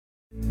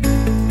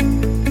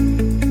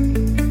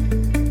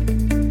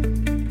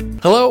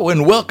Hello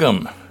and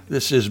welcome.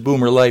 This is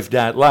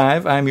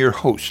BoomerLife.live. I'm your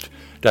host,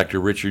 Dr.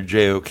 Richard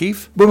J.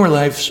 O'Keefe.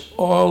 BoomerLife's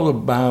all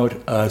about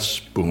us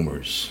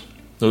boomers.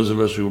 Those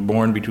of us who were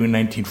born between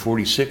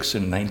 1946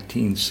 and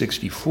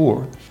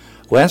 1964.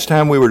 Last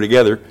time we were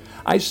together,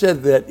 I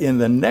said that in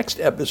the next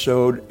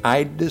episode,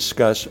 I'd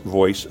discuss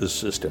voice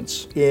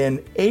assistants.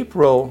 In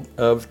April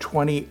of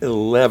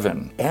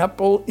 2011,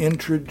 Apple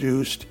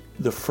introduced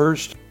the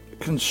first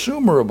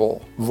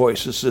consumerable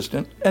voice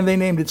assistant, and they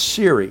named it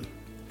Siri.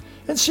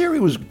 And Siri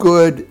was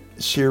good.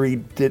 Siri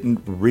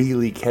didn't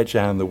really catch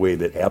on the way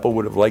that Apple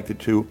would have liked it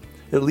to,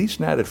 at least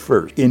not at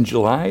first. In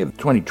July of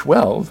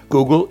 2012,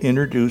 Google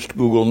introduced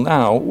Google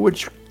Now,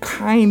 which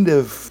kind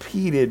of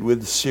competed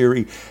with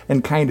Siri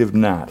and kind of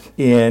not.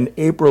 In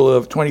April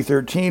of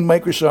 2013,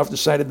 Microsoft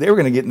decided they were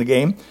going to get in the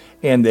game,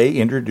 and they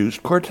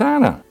introduced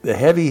Cortana. The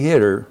heavy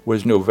hitter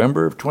was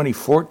November of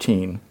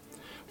 2014,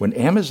 when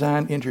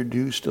Amazon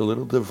introduced a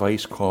little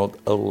device called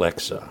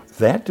Alexa.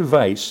 That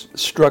device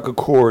struck a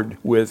chord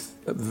with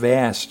a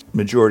vast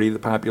majority of the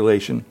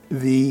population.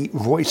 The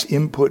voice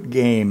input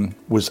game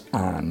was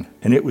on,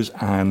 and it was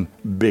on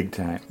big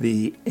time.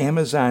 The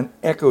Amazon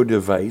Echo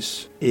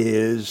device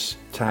is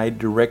tied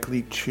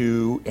directly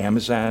to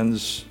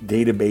Amazon's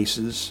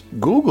databases.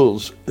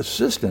 Google's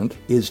Assistant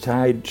is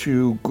tied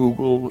to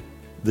Google,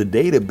 the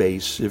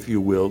database, if you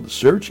will, the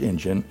search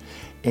engine.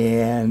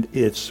 And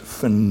it's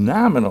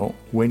phenomenal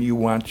when you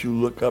want to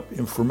look up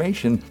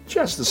information,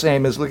 just the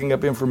same as looking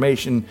up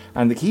information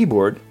on the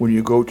keyboard when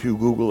you go to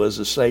Google as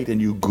a site and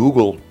you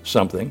Google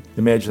something.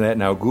 Imagine that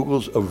now.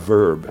 Google's a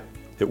verb.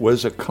 It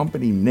was a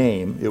company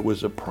name, it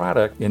was a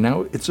product, and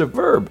now it's a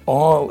verb.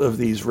 All of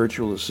these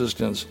virtual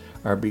assistants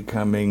are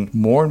becoming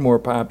more and more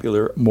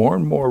popular, more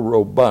and more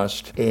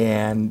robust,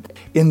 and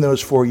in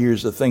those 4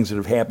 years, the things that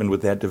have happened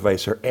with that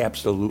device are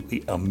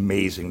absolutely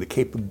amazing. The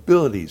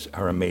capabilities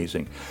are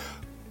amazing.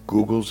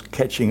 Google's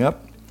catching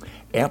up.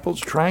 Apple's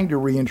trying to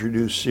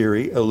reintroduce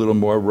Siri, a little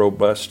more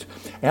robust.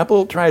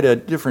 Apple tried a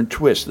different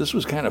twist. This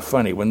was kind of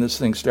funny when this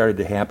thing started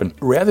to happen.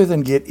 Rather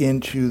than get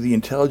into the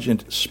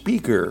intelligent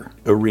speaker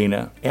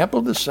arena,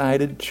 Apple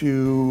decided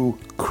to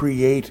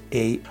create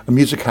a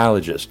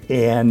musicologist.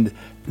 And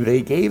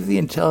they gave the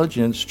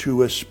intelligence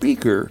to a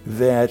speaker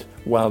that,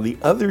 while the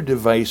other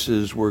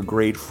devices were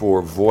great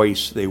for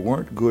voice, they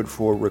weren't good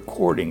for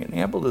recording. And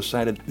Apple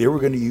decided they were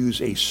going to use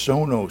a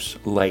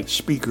Sonos-like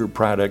speaker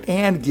product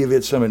and give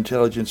it some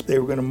intelligence. They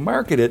were going to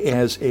market it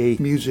as a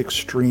music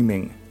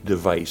streaming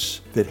device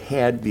that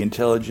had the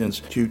intelligence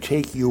to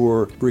take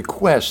your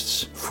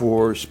requests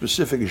for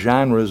specific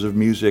genres of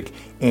music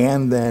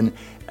and then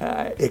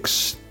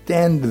extend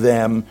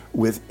them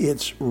with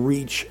its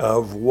reach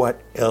of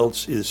what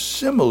else is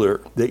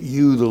similar that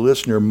you, the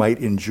listener, might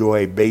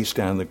enjoy based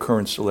on the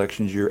current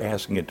selections you're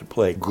asking it to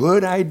play.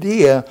 Good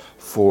idea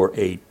for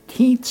a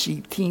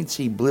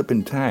teensy blip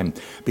in time,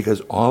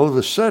 because all of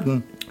a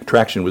sudden,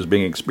 traction was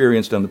being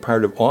experienced on the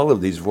part of all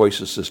of these voice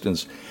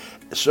assistants.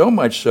 So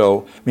much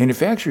so,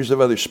 manufacturers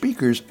of other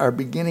speakers are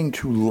beginning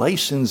to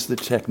license the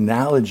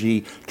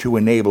technology to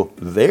enable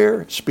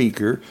their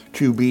speaker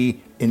to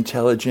be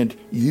intelligent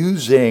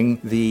using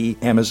the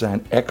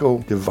Amazon Echo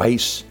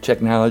device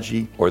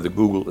technology or the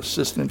Google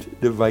Assistant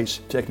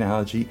device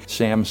technology.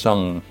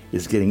 Samsung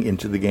is getting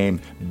into the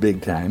game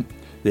big time.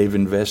 They've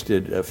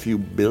invested a few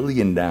 $1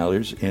 billion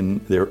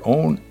in their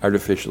own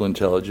artificial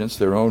intelligence,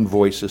 their own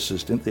voice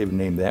assistant. They've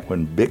named that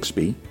one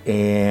Bixby.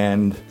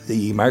 And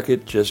the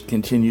market just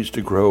continues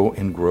to grow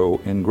and grow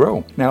and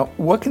grow. Now,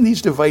 what can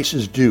these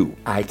devices do?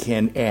 I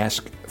can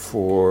ask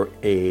for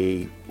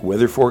a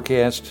weather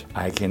forecast.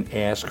 I can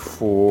ask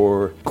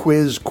for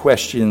quiz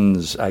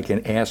questions. I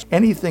can ask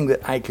anything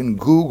that I can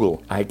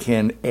Google. I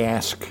can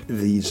ask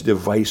these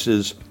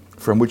devices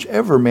from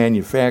whichever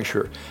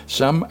manufacturer.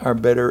 Some are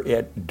better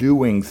at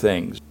doing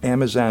things.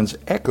 Amazon's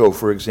Echo,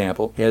 for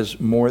example, has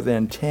more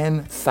than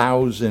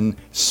 10,000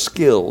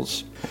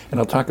 skills. And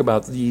I'll talk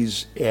about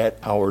these at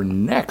our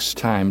next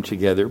time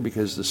together,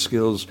 because the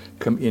skills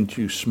come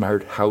into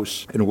Smart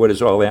House. And what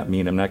does all that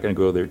mean? I'm not going to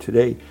go there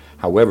today.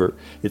 However,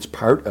 it's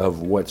part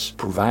of what's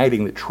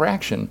providing the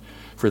traction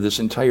for this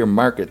entire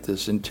market,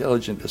 this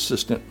intelligent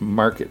assistant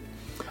market.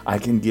 I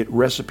can get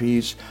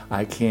recipes,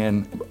 I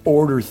can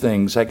order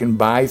things, I can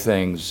buy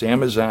things.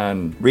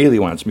 Amazon really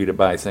wants me to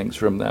buy things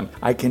from them.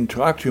 I can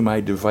talk to my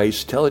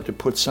device, tell it to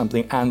put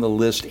something on the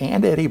list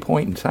and at a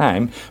point in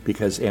time,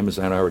 because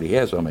Amazon already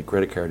has all my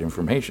credit card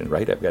information,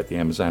 right? I've got the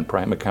Amazon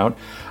Prime account.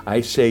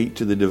 I say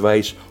to the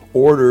device,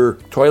 order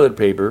toilet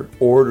paper,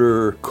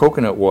 order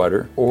coconut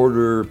water,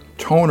 order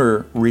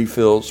toner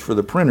refills for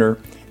the printer.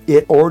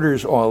 It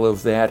orders all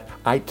of that.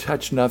 I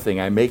touch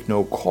nothing. I make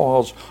no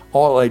calls.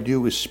 All I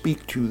do is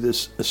speak to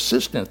this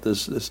assistant,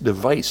 this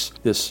device,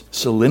 this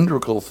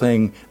cylindrical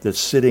thing that's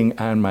sitting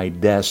on my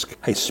desk.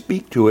 I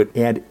speak to it,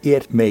 and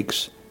it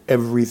makes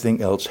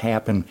everything else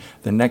happen.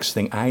 The next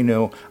thing I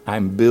know,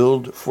 I'm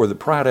billed for the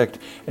product,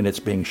 and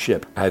it's being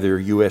shipped, either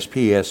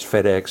USPS,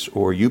 FedEx,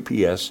 or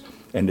UPS,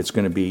 and it's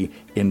going to be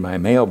in my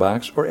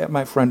mailbox or at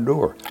my front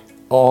door.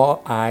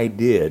 All I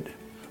did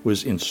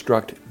was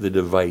instruct the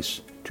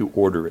device to to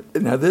order it.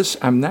 Now this,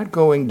 I'm not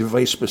going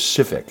device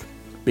specific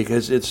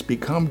because it's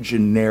become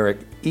generic.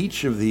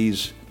 Each of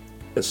these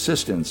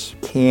assistants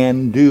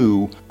can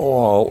do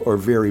all or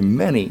very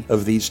many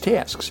of these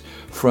tasks,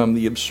 from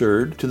the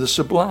absurd to the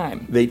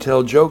sublime. They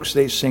tell jokes,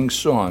 they sing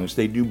songs,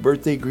 they do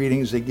birthday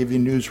greetings, they give you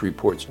news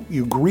reports.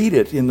 You greet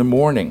it in the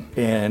morning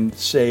and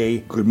say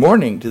good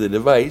morning to the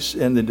device,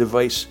 and the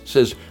device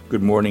says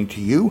good morning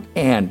to you,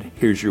 and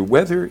here's your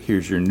weather,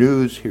 here's your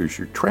news, here's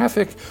your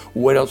traffic.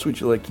 What else would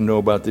you like to know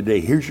about the day?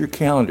 Here's your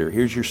calendar,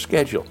 here's your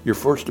schedule. Your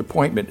first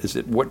appointment is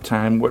at what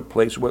time, what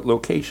place, what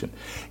location.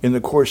 In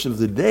the course of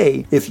the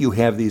day, if you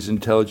have these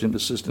intelligent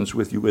assistants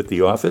with you at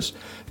the office,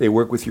 they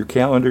work with your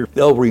calendar.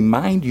 They'll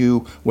remind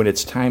you when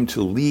it's time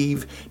to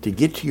leave to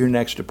get to your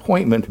next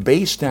appointment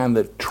based on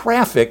the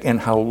traffic and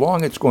how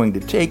long it's going to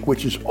take,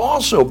 which is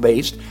also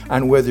based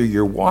on whether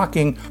you're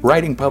walking,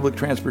 riding public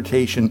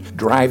transportation,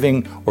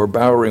 driving, or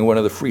borrowing one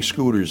of the free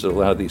scooters that a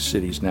lot of these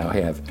cities now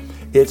have.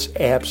 It's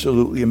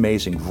absolutely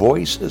amazing.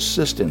 Voice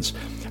assistants.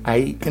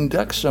 I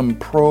conduct some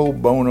pro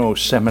bono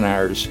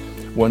seminars,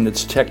 one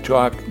that's Tech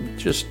Talk,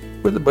 just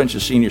with a bunch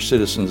of senior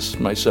citizens,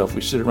 myself.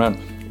 We sit around,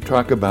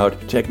 talk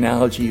about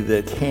technology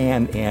that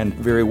can and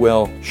very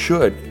well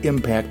should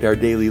impact our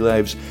daily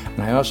lives.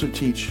 And I also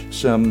teach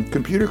some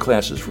computer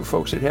classes for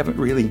folks that haven't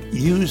really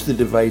used the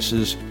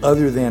devices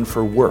other than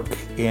for work.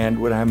 And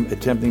what I'm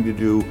attempting to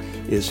do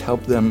is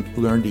help them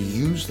learn to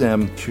use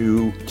them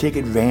to take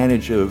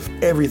advantage of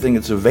everything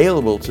that's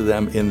available to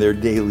them in their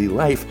daily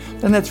life.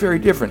 And that's very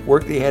different.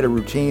 Work, they had a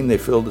routine, they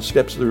filled the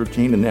steps of the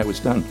routine, and that was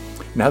done.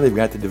 Now they've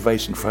got the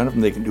device in front of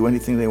them, they can do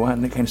anything they want,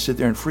 and they kind of sit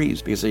there and freeze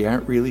because they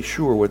aren't really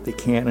sure what they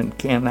can and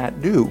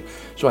cannot do.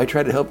 So I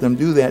try to help them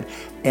do that.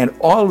 And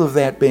all of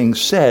that being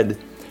said,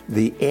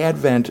 the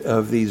advent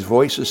of these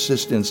voice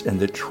assistants and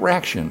the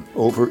traction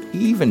over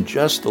even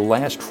just the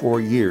last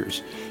 4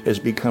 years has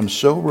become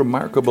so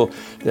remarkable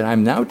that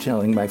I'm now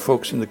telling my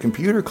folks in the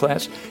computer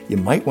class, you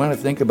might want to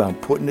think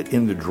about putting it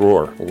in the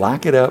drawer.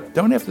 Lock it up.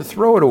 Don't have to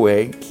throw it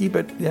away. Keep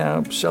it,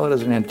 sell it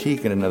as an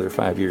antique in another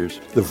 5 years.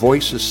 The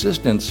voice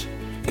assistants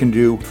can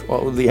do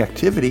all of the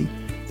activity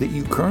that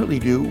you currently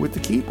do with the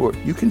keyboard.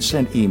 You can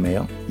send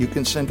email, you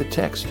can send a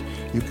text,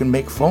 you can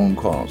make phone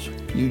calls.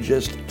 You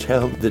just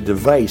tell the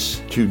device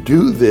to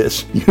do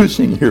this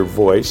using your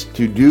voice,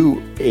 to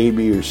do A,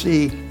 B, or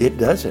C, it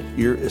does it.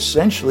 You're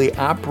essentially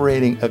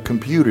operating a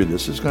computer.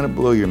 This is going to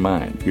blow your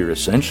mind. You're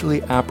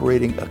essentially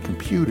operating a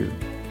computer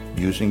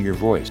using your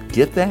voice.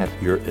 Get that?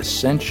 You're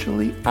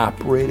essentially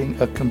operating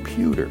a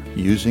computer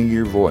using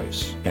your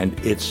voice, and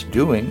it's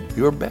doing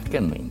your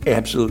beckoning.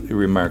 Absolutely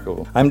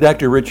remarkable. I'm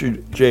Dr.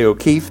 Richard J.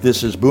 O'Keefe.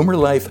 This is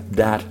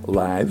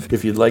BoomerLife.live.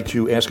 If you'd like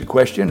to ask a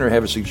question or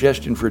have a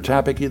suggestion for a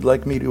topic you'd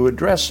like me to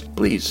address,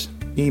 please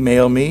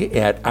email me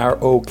at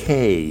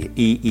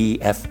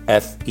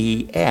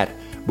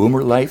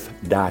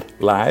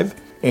rokeeffe@boomerlife.live.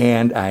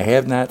 And I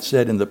have not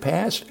said in the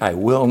past, I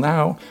will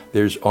now.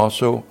 There's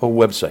also a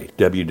website,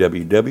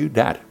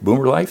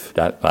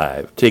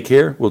 www.boomerlife.live. Take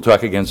care. We'll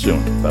talk again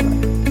soon.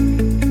 Bye-bye.